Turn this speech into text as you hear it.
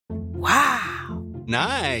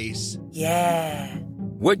Nice. Yeah.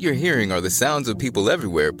 What you're hearing are the sounds of people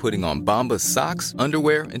everywhere putting on Bombas socks,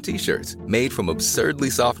 underwear, and T-shirts made from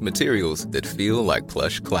absurdly soft materials that feel like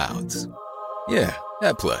plush clouds. Yeah,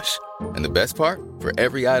 that plush. And the best part? For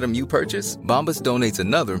every item you purchase, Bombas donates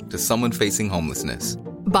another to someone facing homelessness.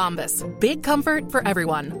 Bombas. Big comfort for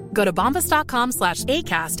everyone. Go to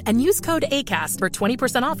bombas.com/ACAST and use code ACAST for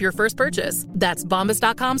 20% off your first purchase. That's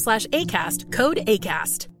bombas.com/ACAST. Code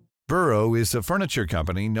ACAST. Burrow is a furniture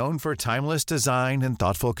company known for timeless design and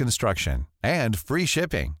thoughtful construction and free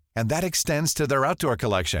shipping. And that extends to their outdoor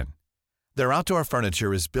collection. Their outdoor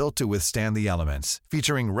furniture is built to withstand the elements,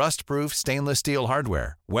 featuring rust-proof stainless steel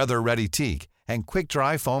hardware, weather-ready teak, and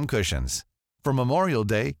quick-dry foam cushions. For Memorial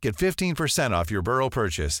Day, get 15% off your Burrow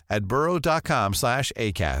purchase at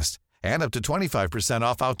burrow.com/ACAST and up to 25%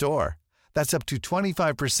 off outdoor. That's up to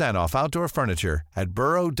 25% off outdoor furniture at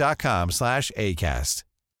burrow.com/ACAST.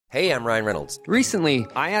 Hey, I'm Ryan Reynolds. Recently,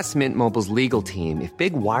 I asked Mint Mobile's legal team if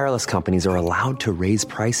big wireless companies are allowed to raise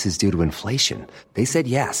prices due to inflation. They said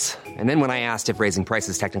yes. And then when I asked if raising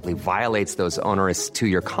prices technically violates those onerous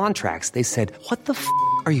two-year contracts, they said, "What the f***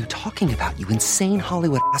 are you talking about, you insane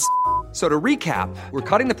Hollywood ass?" So to recap, we're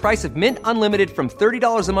cutting the price of Mint Unlimited from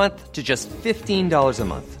 $30 a month to just $15 a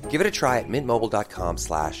month. Give it a try at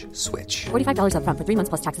mintmobile.com/switch. $45 up front for 3 months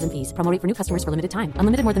plus taxes and fees. Promo rate for new customers for limited time.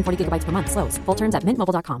 Unlimited more than 40 gigabytes per month. Slows full terms at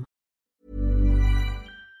mintmobile.com.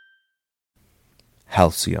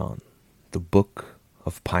 Halcyon, the Book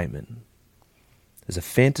of Paimon, is a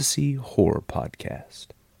fantasy horror podcast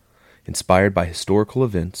inspired by historical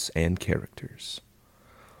events and characters.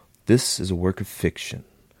 This is a work of fiction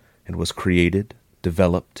and was created,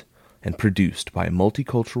 developed, and produced by a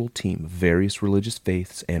multicultural team of various religious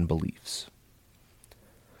faiths and beliefs.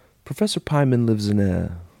 Professor Paimon lives in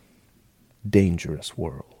a dangerous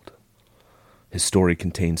world. His story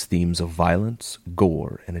contains themes of violence,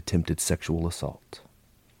 gore, and attempted sexual assault.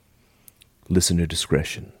 Listener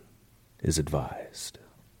discretion is advised.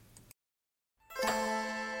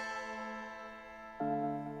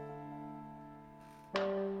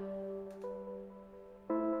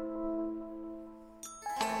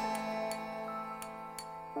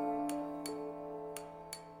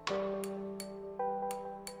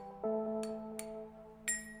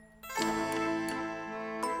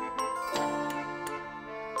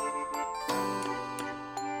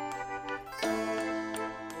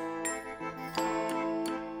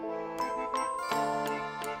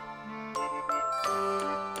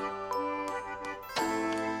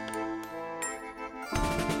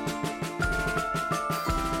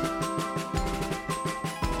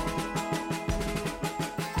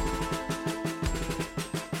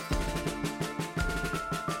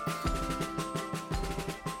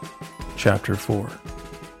 Chapter 4,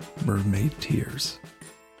 Mermaid Tears.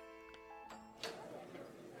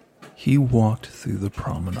 He walked through the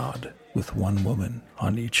promenade with one woman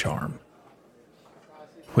on each arm.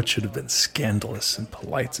 What should have been scandalous in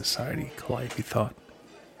polite society, Calliope thought,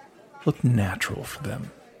 looked natural for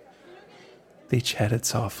them. They chatted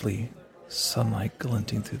softly, sunlight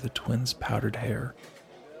glinting through the twins' powdered hair,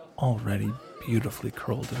 already beautifully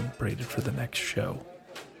curled and braided for the next show.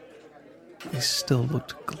 They still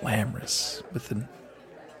looked glamorous with an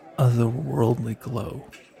otherworldly glow,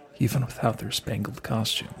 even without their spangled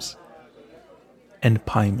costumes. And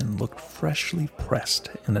Paimon looked freshly pressed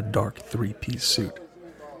in a dark three-piece suit,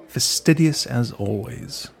 fastidious as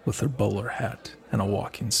always with her bowler hat and a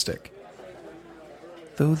walking stick.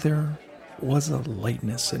 Though there was a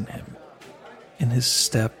lightness in him, in his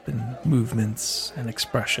step and movements and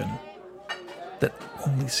expression, that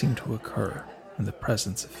only seemed to occur in the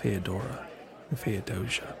presence of Feodora and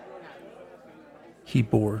Feodosia. He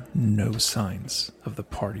bore no signs of the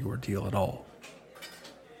party ordeal at all.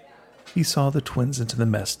 He saw the twins into the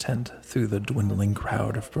mess tent through the dwindling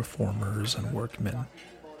crowd of performers and workmen,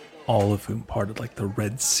 all of whom parted like the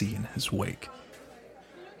Red Sea in his wake.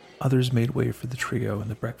 Others made way for the trio in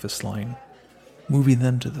the breakfast line, moving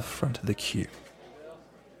them to the front of the queue.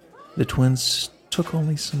 The twins took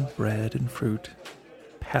only some bread and fruit,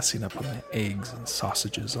 passing up on the eggs and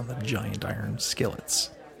sausages on the giant iron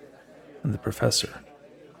skillets, and the professor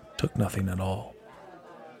took nothing at all.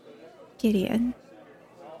 Gideon,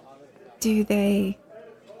 do they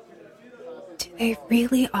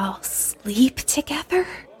really all sleep together?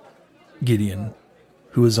 Gideon,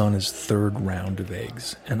 who was on his third round of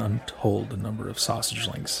eggs and untold a number of sausage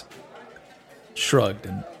links, shrugged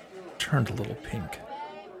and turned a little pink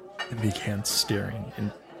and began staring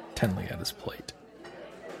intently at his plate.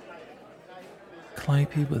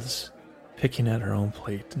 Calliope was picking at her own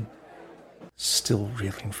plate and still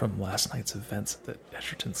reeling from last night's events at the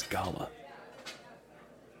Edgerton's gala.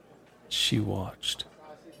 She watched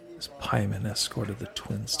as Paimon escorted the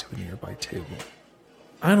twins to a nearby table.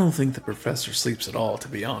 I don't think the professor sleeps at all, to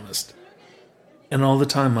be honest. And all the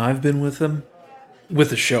time I've been with him, with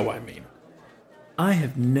the show I mean, I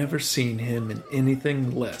have never seen him in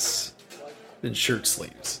anything less than shirt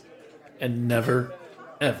sleeves, and never,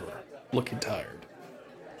 ever looking tired.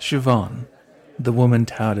 Siobhan, the woman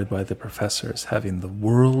touted by the professor as having the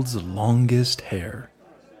world's longest hair,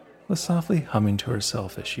 was softly humming to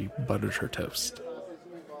herself as she buttered her toast.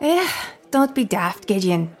 Don't be daft,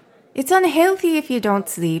 Gideon. It's unhealthy if you don't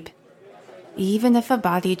sleep. Even if a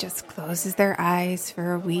body just closes their eyes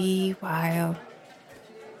for a wee while.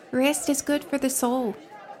 Rest is good for the soul.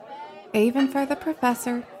 Even for the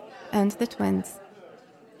professor and the twins.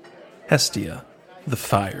 Hestia, the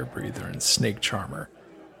fire breather and snake charmer,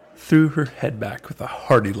 threw her head back with a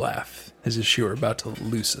hearty laugh as if she were about to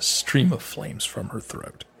loose a stream of flames from her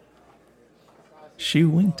throat. She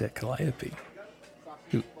winked at Calliope,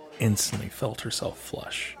 who instantly felt herself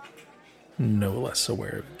flush, no less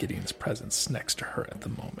aware of Gideon's presence next to her at the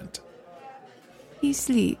moment. He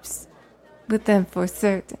sleeps with them for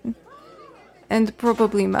certain, and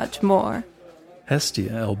probably much more.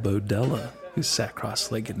 Hestia elbowed Della, who sat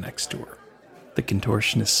cross-legged next to her. The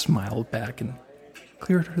contortionist smiled back and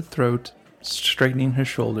cleared her throat, straightening her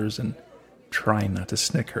shoulders and trying not to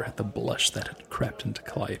snicker at the blush that had crept into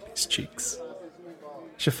Calliope's cheeks.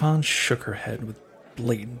 Chiffon shook her head with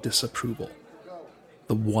blatant disapproval.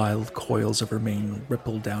 The wild coils of her mane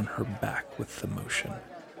rippled down her back with the motion.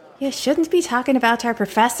 You shouldn't be talking about our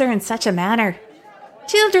professor in such a manner.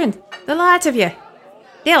 Children, the lot of you.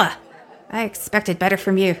 Dilla, I expected better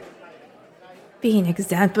from you. Be an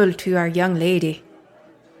example to our young lady.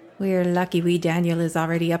 We're lucky wee Daniel is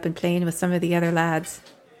already up and playing with some of the other lads.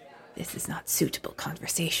 This is not suitable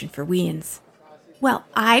conversation for weans. Well,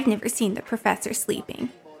 I've never seen the professor sleeping.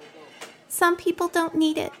 Some people don't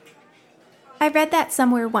need it. I read that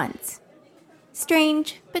somewhere once.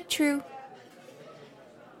 Strange, but true.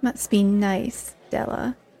 Must be nice,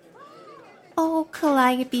 Della. Oh,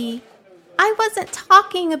 Calliope, I wasn't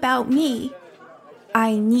talking about me.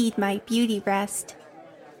 I need my beauty rest.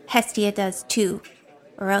 Hestia does too,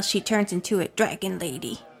 or else she turns into a dragon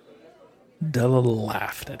lady. Della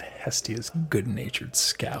laughed at Hestia's good-natured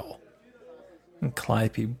scowl, and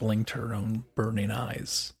Calliope blinked her own burning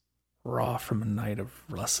eyes, raw from a night of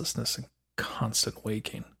restlessness and constant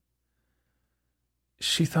waking.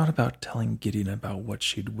 She thought about telling Gideon about what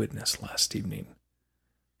she'd witnessed last evening,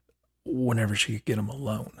 whenever she could get him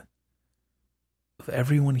alone. Of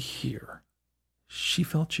everyone here, she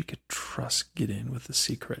felt she could trust Gideon with the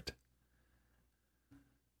secret.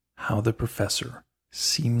 How the professor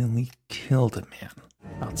seemingly killed a man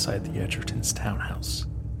outside the Edgertons' townhouse.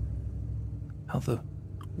 How the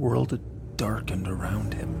world had darkened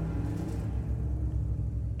around him,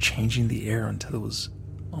 changing the air until it was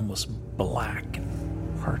almost black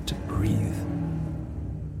and hard to breathe,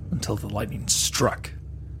 until the lightning struck.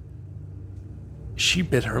 She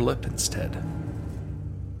bit her lip instead.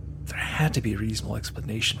 There had to be a reasonable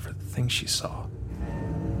explanation for the things she saw.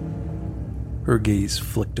 Her gaze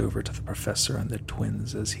flicked over to the professor and the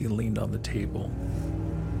twins as he leaned on the table,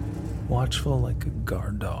 watchful like a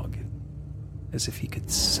guard dog, as if he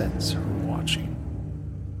could sense her watching.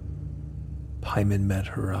 Paimon met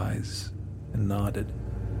her eyes and nodded,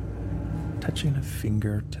 touching a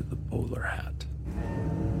finger to the bowler hat.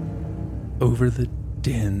 Over the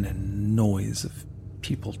din and noise of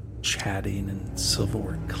people chatting and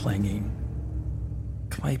silverware clanging,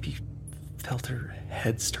 Calliope felt her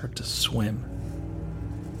head start to swim.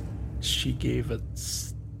 She gave a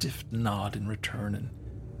stiff nod in return and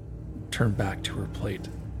turned back to her plate,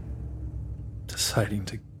 deciding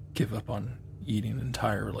to give up on eating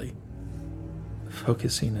entirely,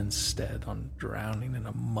 focusing instead on drowning in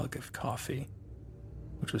a mug of coffee,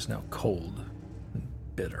 which was now cold and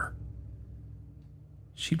bitter.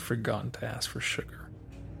 She'd forgotten to ask for sugar.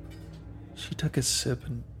 She took a sip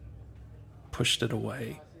and pushed it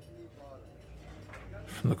away.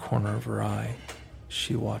 From the corner of her eye,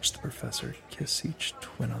 she watched the professor kiss each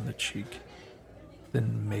twin on the cheek,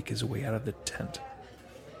 then make his way out of the tent,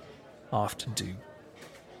 off to do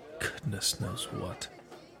goodness knows what.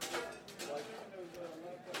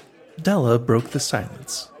 Della broke the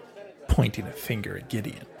silence, pointing a finger at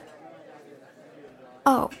Gideon.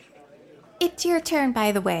 Oh, it's your turn,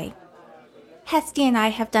 by the way. Hestia and I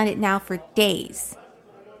have done it now for days,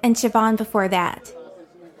 and Siobhan before that,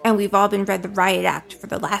 and we've all been read the riot act for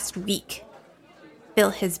the last week.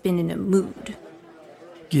 Bill has been in a mood.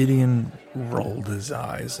 Gideon rolled his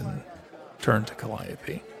eyes and turned to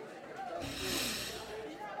Calliope.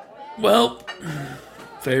 Well,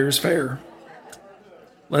 Fair's fair.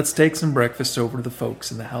 Let's take some breakfast over to the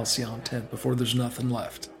folks in the Halcyon tent before there's nothing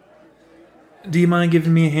left. Do you mind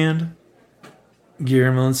giving me a hand?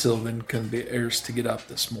 Guillermo and Sylvan couldn't be heirs to get up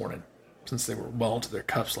this morning, since they were well into their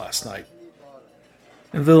cups last night.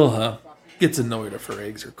 And Vilha gets annoyed if her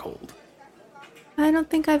eggs are cold. I don't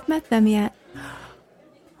think I've met them yet.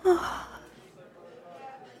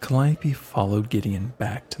 Calliope followed Gideon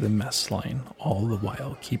back to the mess line, all the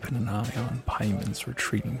while keeping an eye on Pyman's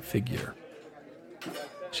retreating figure.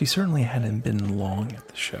 She certainly hadn't been long at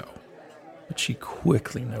the show, but she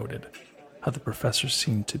quickly noted how the professor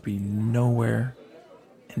seemed to be nowhere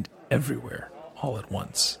and everywhere all at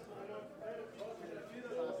once.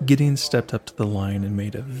 Gideon stepped up to the line and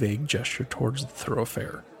made a vague gesture towards the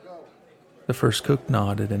thoroughfare. The first cook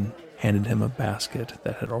nodded and handed him a basket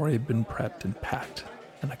that had already been prepped and packed,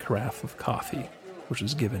 and a carafe of coffee, which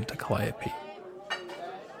was given to Calliope.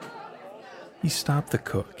 He stopped the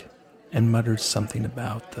cook and muttered something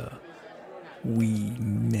about the wee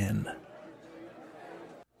men.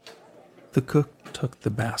 The cook took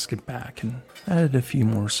the basket back and added a few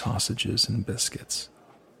more sausages and biscuits,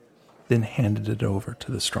 then handed it over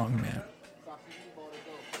to the strong man.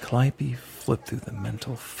 Calliope flipped through the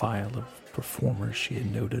mental file of performers she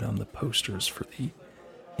had noted on the posters for the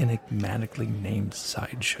enigmatically named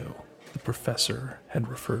sideshow the professor had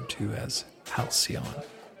referred to as Halcyon,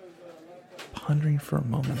 pondering for a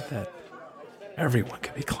moment that everyone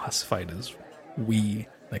could be classified as we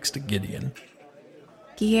next to Gideon.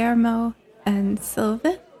 Guillermo and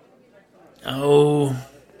Sylvan? Oh,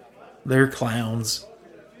 they're clowns.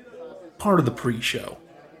 Part of the pre-show.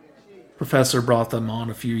 Professor brought them on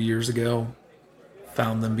a few years ago.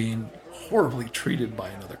 Found them being horribly treated by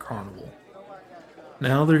another carnival.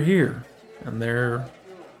 Now they're here, and they're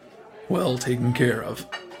well taken care of.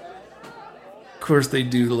 Of course, they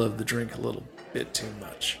do love to drink a little bit too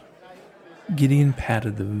much. Gideon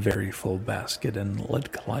patted the very full basket and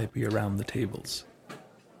led Calliope around the tables.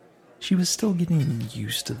 She was still getting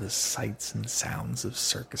used to the sights and sounds of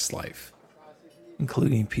circus life,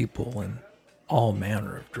 including people in all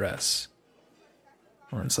manner of dress,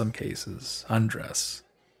 or in some cases, undress,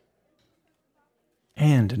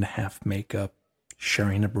 and in half makeup,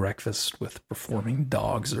 sharing a breakfast with performing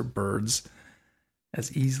dogs or birds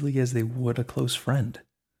as easily as they would a close friend.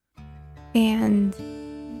 And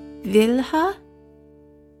Vilha?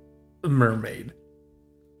 A mermaid.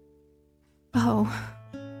 Oh,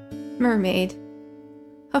 mermaid.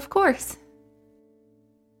 Of course.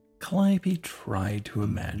 Calliope tried to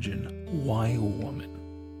imagine why a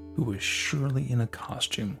woman who was surely in a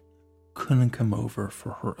costume couldn't come over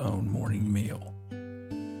for her own morning meal.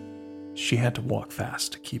 She had to walk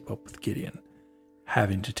fast to keep up with Gideon,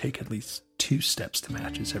 having to take at least 2 steps to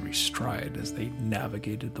match his every stride as they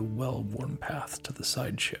navigated the well-worn path to the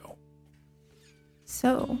sideshow.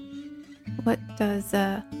 So, what does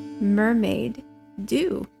a mermaid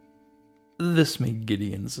do? This made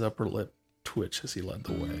Gideon's upper lip twitch as he led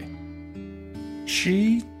the way.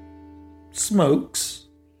 She smokes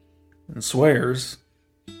and swears.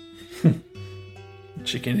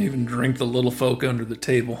 She can't even drink the little folk under the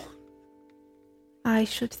table. I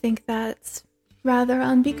should think that's rather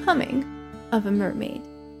unbecoming of a mermaid.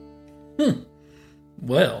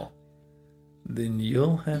 Well, then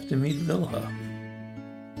you'll have to meet Vilha.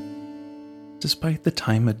 Despite the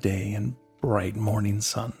time of day and bright morning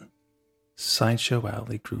sun, Sideshow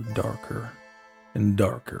Alley grew darker and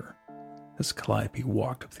darker as Calliope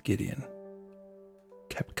walked with Gideon,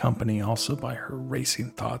 kept company also by her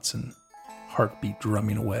racing thoughts and heartbeat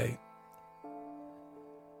drumming away.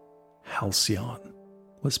 Halcyon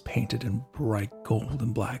was painted in bright gold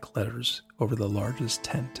and black letters over the largest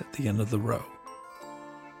tent at the end of the row,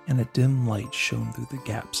 and a dim light shone through the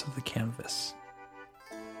gaps of the canvas.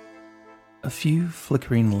 A few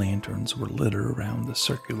flickering lanterns were lit around the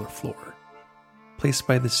circular floor, placed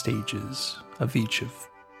by the stages of each of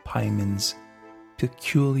Pyman's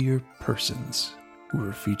peculiar persons who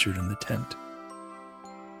were featured in the tent.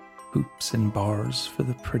 Hoops and bars for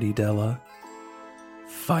the pretty Della,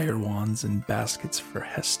 fire wands and baskets for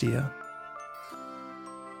Hestia,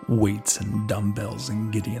 weights and dumbbells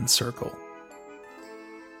in Gideon's circle,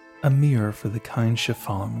 a mirror for the kind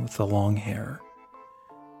chiffon with the long hair,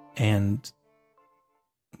 and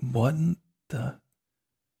what the...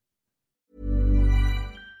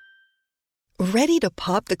 Ready to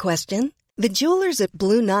pop the question? The jewelers at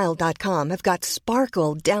BlueNile.com have got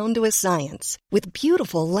sparkle down to a science with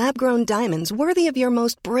beautiful lab-grown diamonds worthy of your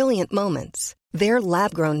most brilliant moments. Their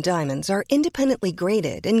lab-grown diamonds are independently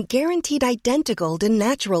graded and guaranteed identical to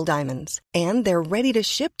natural diamonds, and they're ready to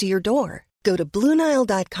ship to your door. Go to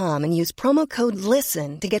BlueNile.com and use promo code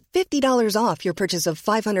LISTEN to get $50 off your purchase of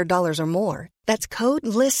 $500 or more. That's code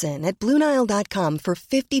LISTEN at BlueNile.com for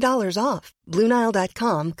 $50 off.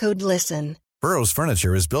 BlueNile.com, code LISTEN. Burrow's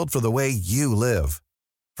furniture is built for the way you live.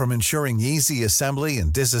 From ensuring easy assembly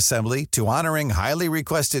and disassembly to honoring highly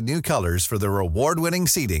requested new colors for their award-winning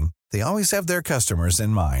seating, they always have their customers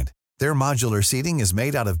in mind. Their modular seating is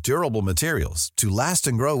made out of durable materials to last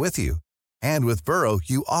and grow with you. And with Burrow,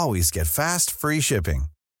 you always get fast, free shipping.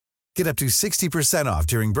 Get up to 60% off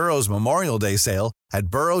during Burrow's Memorial Day sale at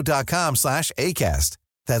burrow.com/ACAST.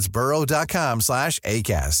 That's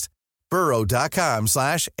burrow.com/ACAST.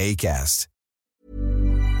 burrow.com/ACAST.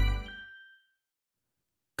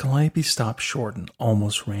 Calliope stopped short and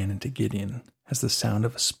almost ran into Gideon as the sound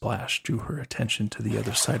of a splash drew her attention to the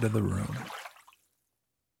other side of the room.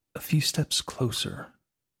 A few steps closer,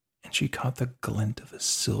 and she caught the glint of a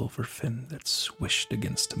silver fin that swished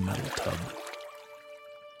against a metal tub.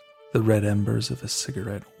 The red embers of a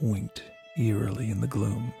cigarette winked eerily in the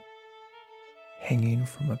gloom, hanging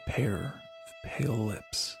from a pair of pale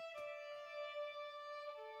lips.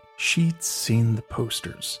 She'd seen the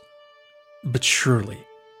posters, but surely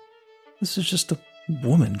this is just a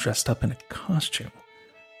woman dressed up in a costume.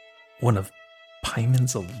 One of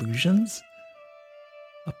Pyman's illusions?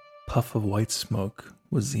 A puff of white smoke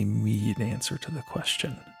was the immediate answer to the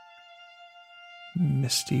question.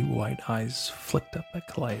 Misty white eyes flicked up at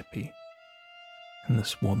Calliope, and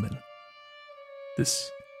this woman,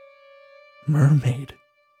 this mermaid,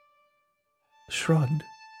 shrugged,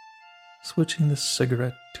 switching the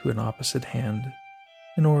cigarette to an opposite hand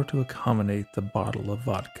in order to accommodate the bottle of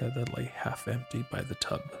vodka that lay half empty by the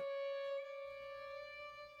tub.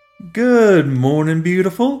 Good morning,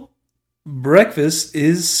 beautiful. Breakfast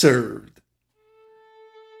is served.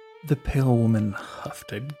 The pale woman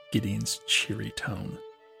huffed at Gideon's cheery tone,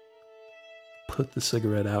 put the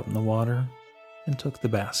cigarette out in the water, and took the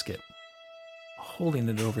basket, holding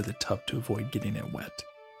it over the tub to avoid getting it wet.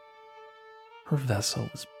 Her vessel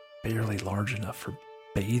was barely large enough for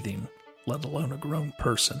bathing, let alone a grown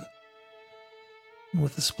person. And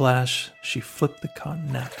with a splash, she flipped the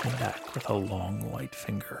cotton napkin back with a long white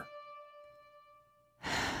finger.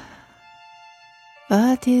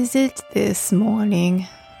 What is it this morning?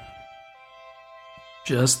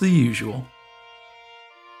 Just the usual.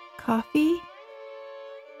 Coffee?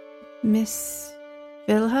 Miss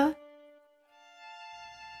Vilha?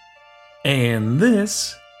 And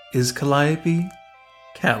this is Calliope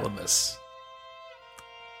Calibus,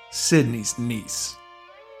 Sydney's niece.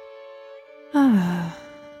 Ah,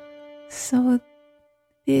 so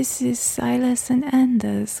this is Silas and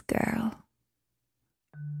Anda's girl.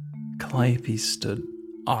 Calliope stood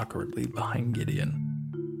awkwardly behind Gideon,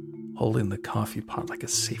 holding the coffee pot like a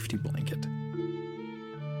safety blanket.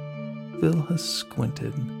 Vilha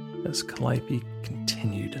squinted as Calliope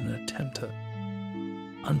continued in an attempt to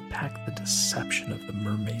unpack the deception of the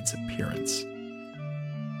mermaid's appearance.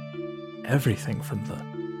 Everything from the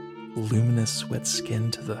luminous wet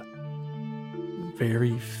skin to the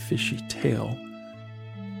very fishy tail,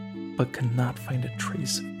 but could not find a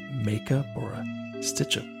trace of makeup or a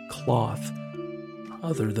stitch of cloth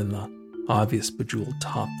other than the obvious bejeweled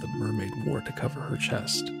top the mermaid wore to cover her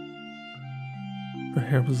chest. Her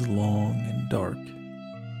hair was long and dark,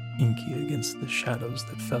 inky against the shadows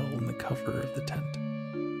that fell in the cover of the tent.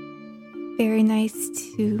 Very nice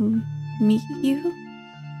to meet you.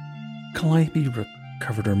 Calliope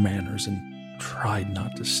recovered her manners and tried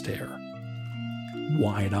not to stare,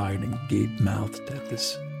 wide-eyed and gape-mouthed at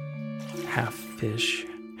this half-fish,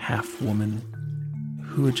 half-woman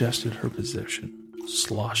who adjusted her position,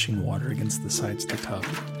 sloshing water against the sides of the tub,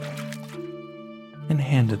 and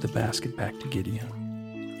handed the basket back to Gideon.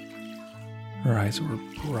 Her eyes were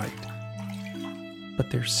bright, but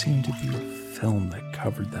there seemed to be a film that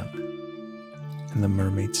covered them, and the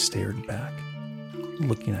mermaid stared back,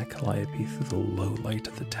 looking at Calliope through the low light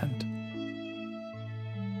of the tent.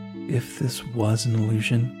 If this was an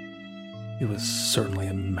illusion, it was certainly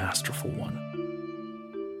a masterful one.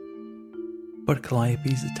 But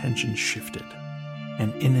Calliope's attention shifted,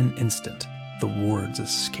 and in an instant, the words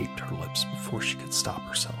escaped her lips before she could stop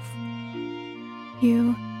herself.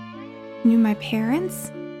 You knew my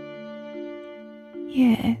parents?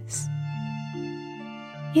 Yes.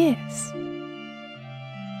 Yes.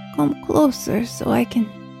 Come closer so I can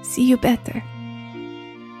see you better.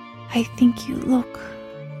 I think you look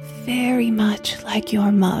very much like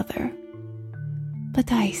your mother.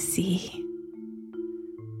 But I see.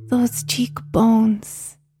 Those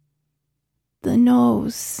cheekbones. The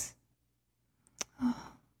nose. Oh,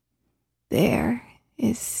 there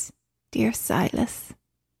is dear Silas.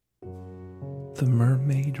 The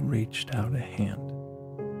mermaid reached out a hand,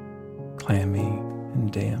 clammy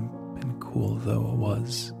and damp and cool though it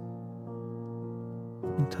was,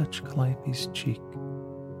 and touched Calliope's cheek.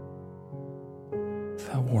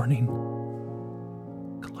 Without warning,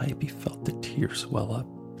 Calliope felt the tears well up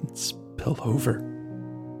and spill over,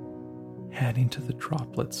 adding to the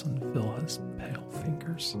droplets on Vilha's pale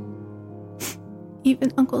fingers.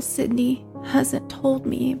 Even Uncle Sidney hasn't told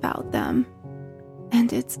me about them,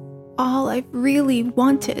 and it's all I've really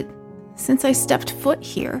wanted since I stepped foot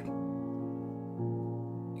here.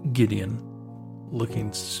 Gideon,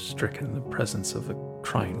 looking stricken in the presence of a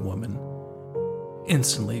crying woman,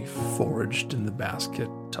 instantly foraged in the basket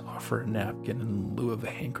to offer a napkin in lieu of a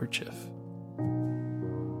handkerchief.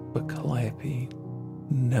 But Calliope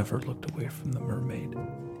never looked away from the mermaid.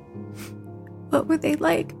 What were they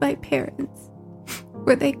like, my parents?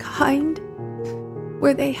 Were they kind?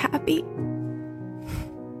 Were they happy?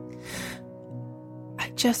 I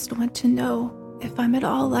just want to know if I'm at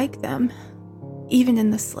all like them, even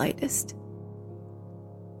in the slightest.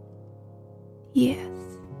 Yes.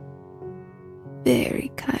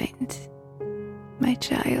 Very kind, my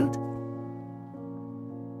child.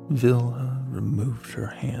 Vilha removed her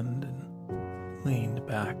hand and leaned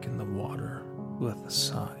back in the water with a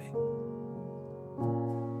sigh.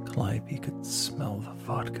 Calliope could smell the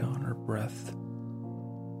vodka on her breath,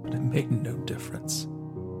 but it made no difference.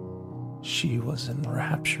 She was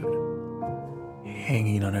enraptured,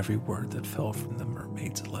 hanging on every word that fell from the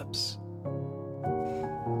mermaid's lips.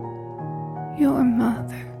 Your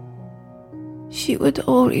mother. She would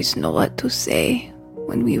always know what to say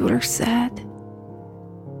when we were sad.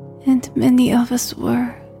 And many of us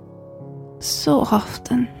were. So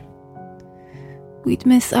often. We'd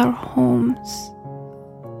miss our homes,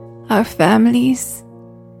 our families,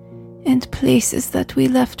 and places that we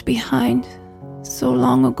left behind so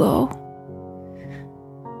long ago.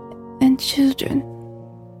 And children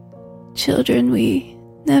we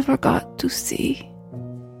never got to see.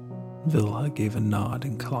 Vilha gave a nod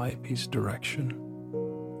in Calliope's direction.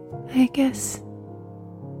 I guess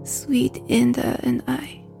sweet Inda and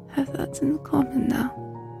I have that in common now,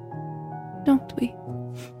 don't we?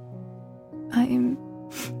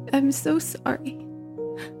 I'm so sorry.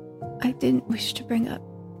 I didn't wish to bring up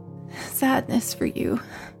sadness for you.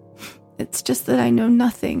 It's just that I know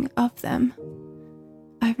nothing of them.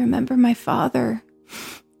 I remember my father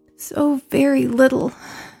so very little,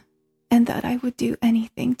 and that I would do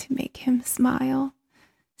anything to make him smile,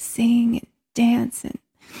 sing and dance and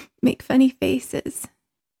make funny faces.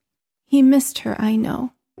 He missed her, I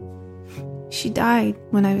know. She died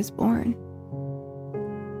when I was born.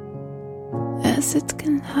 As it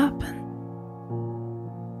can happen.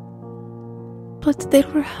 But they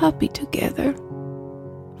were happy together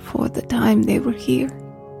for the time they were here.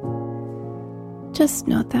 Just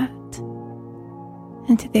know that.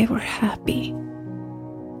 And they were happy.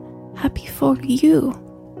 Happy for you.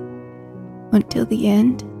 Until the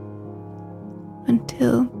end.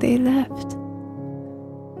 Until they left.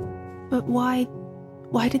 But why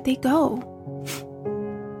did they go?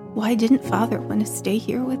 Why didn't Father want to stay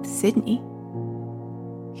here with Sidney?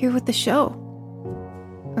 Here with the show?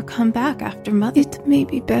 Or come back after Mother? It may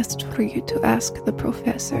be best for you to ask the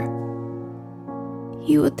professor.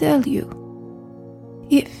 He will tell you,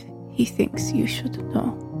 if he thinks you should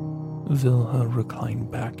know. Vilha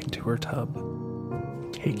reclined back into her tub,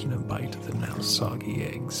 taking a bite of the now soggy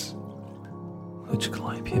eggs, which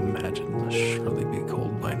Calliope imagined must surely be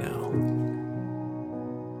cold by now.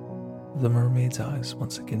 The mermaid's eyes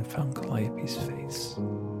once again found Calliope's face,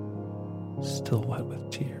 still wet with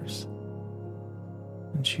tears,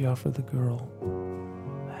 and she offered the girl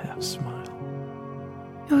a half smile.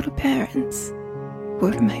 Your parents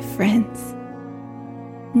were my friends,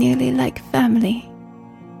 nearly like family,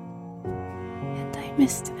 and I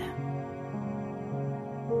missed them.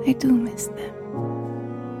 I do miss them.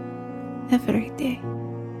 Every day.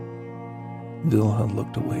 Vilha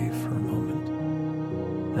looked away for a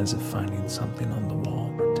moment, as if finding something on the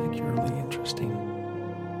wall particularly interesting.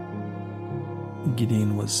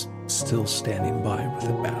 Gideon was still standing by with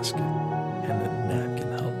a basket and a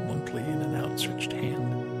napkin held limply in an outstretched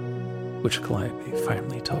hand, which Calliope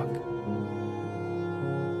finally took.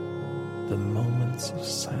 The moments of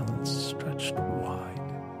silence stretched wide,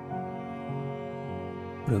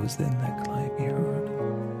 but it was then that Calliope heard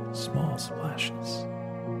small splashes,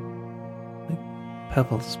 like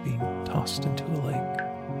pebbles being tossed into a lake.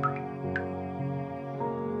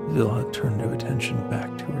 Vilha turned her attention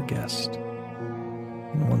back to her guest,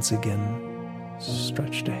 and once again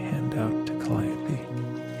stretched a hand out to Calliope.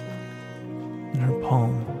 In her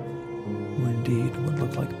palm were indeed what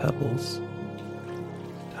looked like pebbles,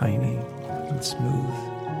 tiny and smooth,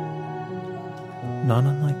 not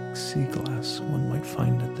unlike sea glass one might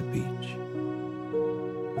find at the beach.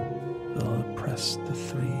 Bella pressed the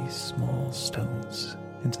 3 small stones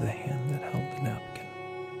into the hand that held the napkin.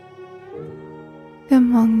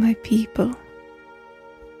 Among my people,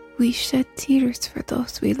 we shed tears for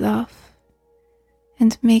those we love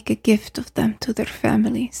and make a gift of them to their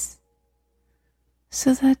families,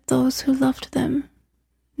 so that those who loved them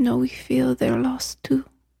know we feel their loss too.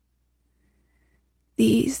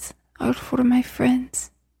 These are for my friends,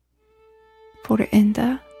 for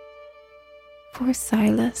Enda, for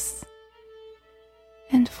Silas,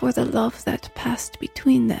 and for the love that passed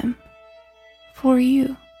between them, for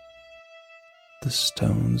you. The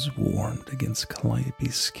stones warmed against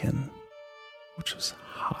Calliope's skin, which was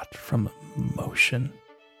hot from emotion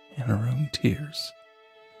and her own tears.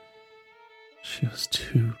 She was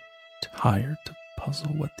too tired to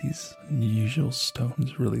puzzle what these unusual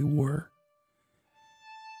stones really were,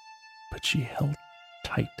 but she held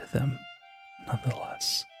tight to them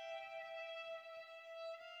nonetheless.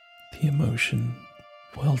 The emotion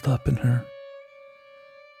welled up in her,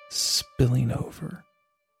 spilling over,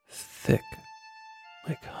 thick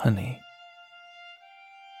like honey.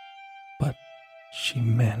 But she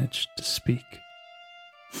managed to speak.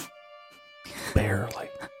 Barely.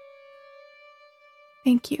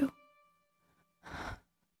 Thank you.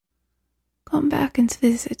 Come back and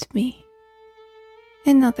visit me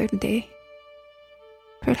another day.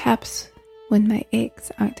 Perhaps when my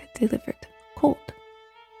eggs aren't delivered cold.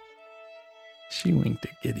 She winked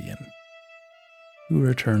at Gideon, who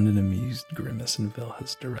returned an amused grimace in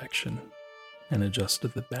Vilha's direction and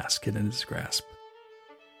adjusted the basket in his grasp.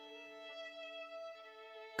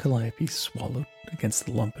 Calliope swallowed against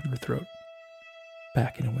the lump in her throat,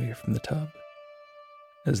 backing away from the tub,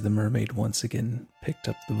 as the mermaid once again picked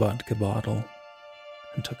up the vodka bottle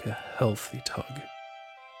and took a healthy tug.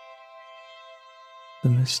 The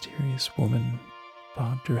mysterious woman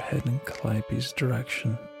bobbed her head in Calliope's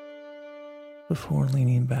direction before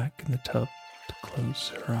leaning back in the tub to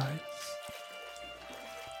close her eyes.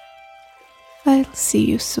 I'll see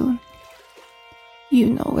you soon.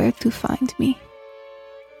 You know where to find me.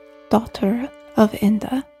 Daughter of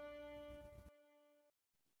Enda.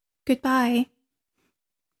 Goodbye.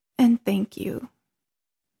 And thank you,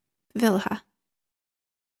 Vilha.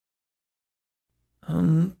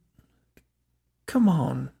 Come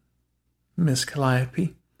on, Miss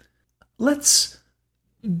Calliope. Let's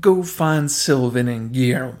go find Sylvan and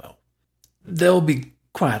Guillermo. They'll be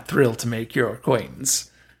quite thrilled to make your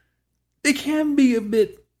acquaintance. They can be a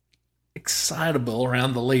bit excitable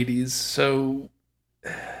around the ladies, so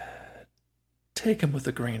take them with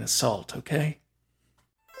a grain of salt, okay?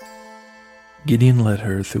 Gideon led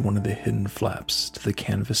her through one of the hidden flaps to the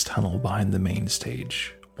canvas tunnel behind the main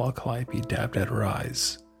stage, while Calliope dabbed at her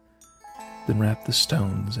eyes, then wrapped the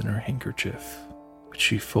stones in her handkerchief, which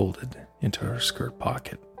she folded into her skirt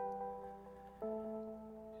pocket.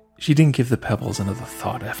 She didn't give the pebbles another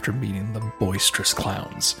thought after meeting the boisterous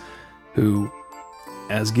clowns, who,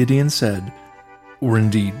 as Gideon said, were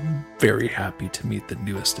indeed very happy to meet the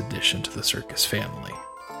newest addition to the circus family.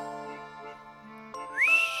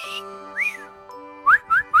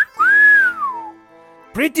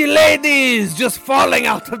 Pretty ladies just falling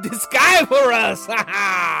out of the sky for us!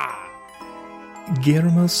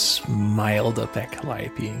 Guillermo smiled up at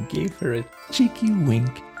Calliope and gave her a cheeky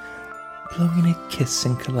wink, blowing a kiss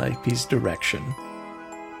in Calliope's direction.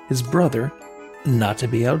 His brother, not to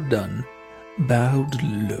be outdone, bowed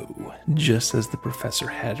low, just as the professor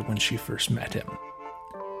had when she first met him.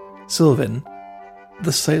 Sylvan,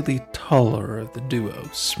 the slightly taller of the duo,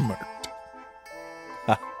 smirked.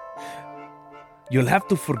 You'll have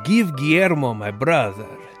to forgive Guillermo, my brother.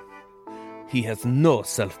 He has no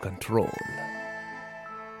self-control.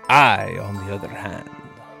 I, on the other hand,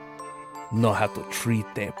 know how to treat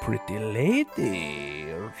a pretty lady.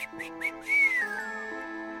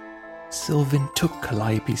 Sylvan took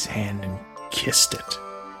Calliope's hand and kissed it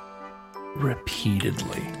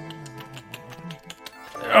repeatedly.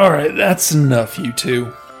 All right, that's enough, you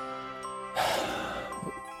two.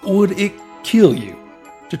 Would it kill you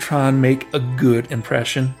to try and make a good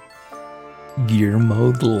impression?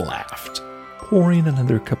 Guillermo laughed, pouring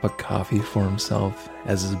another cup of coffee for himself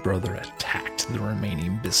as his brother attacked the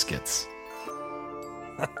remaining biscuits.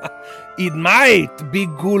 It might, big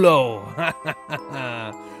gulo.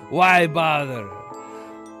 Why bother?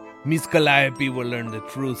 Miss Calliope will learn the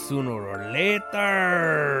truth sooner or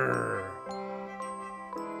later.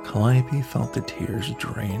 Calliope felt the tears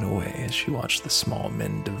drain away as she watched the small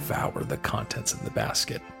men devour the contents of the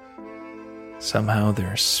basket. Somehow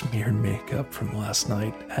their smeared makeup from last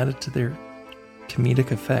night added to their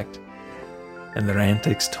comedic effect, and their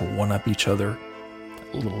antics to one-up each other,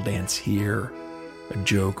 a little dance here, a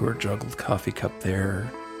joke or a juggled coffee cup there,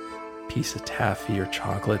 a piece of taffy or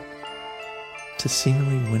chocolate, to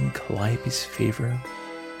seemingly win Calliope's favor,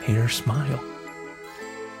 made her smile.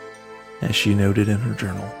 As she noted in her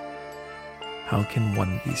journal, how can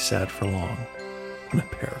one be sad for long when a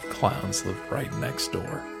pair of clowns live right next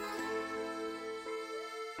door?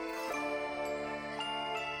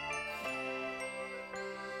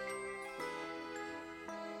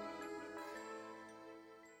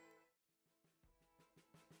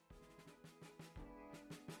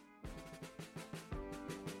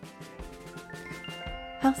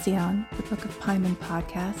 Halcyon, the Book of Paimon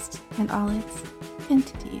podcast, and all its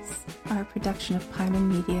entities are a production of Paimon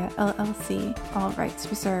Media, LLC, all rights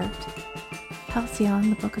reserved.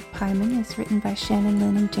 Halcyon, the Book of Paimon is written by Shannon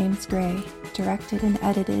Lynn and James Gray, directed and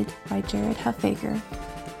edited by Jared Huffaker,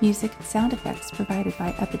 music and sound effects provided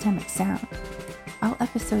by Epidemic Sound. All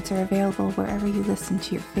episodes are available wherever you listen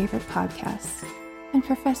to your favorite podcasts, and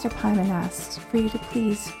Professor Paimon asks for you to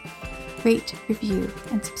please rate, review,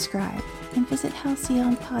 and subscribe, and visit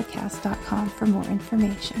halcyonpodcast.com for more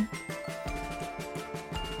information.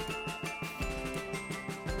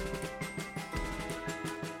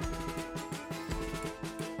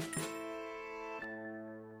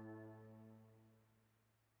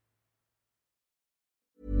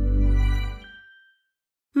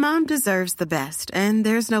 Mom deserves the best, and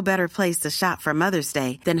there's no better place to shop for Mother's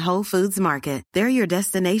Day than Whole Foods Market. They're your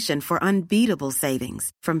destination for unbeatable savings,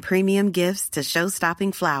 from premium gifts to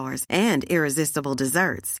show-stopping flowers and irresistible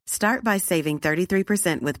desserts. Start by saving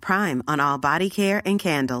 33% with Prime on all body care and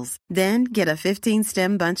candles. Then get a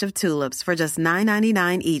 15-stem bunch of tulips for just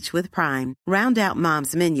 $9.99 each with Prime. Round out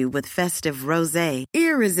Mom's menu with festive rosé,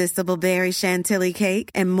 irresistible berry chantilly cake,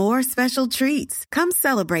 and more special treats. Come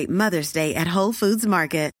celebrate Mother's Day at Whole Foods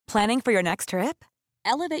Market. Planning for your next trip?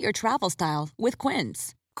 Elevate your travel style with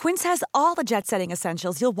Quince. Quince has all the jet-setting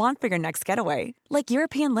essentials you'll want for your next getaway, like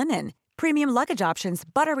European linen, premium luggage options,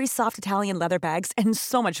 buttery soft Italian leather bags, and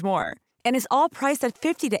so much more. And is all priced at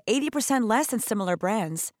 50 to 80% less than similar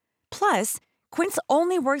brands. Plus, Quince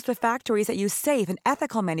only works with factories that use safe and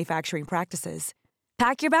ethical manufacturing practices.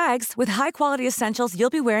 Pack your bags with high-quality essentials you'll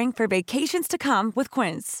be wearing for vacations to come with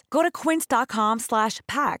Quince. Go to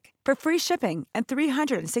quince.com/pack for free shipping and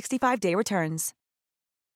 365-day returns.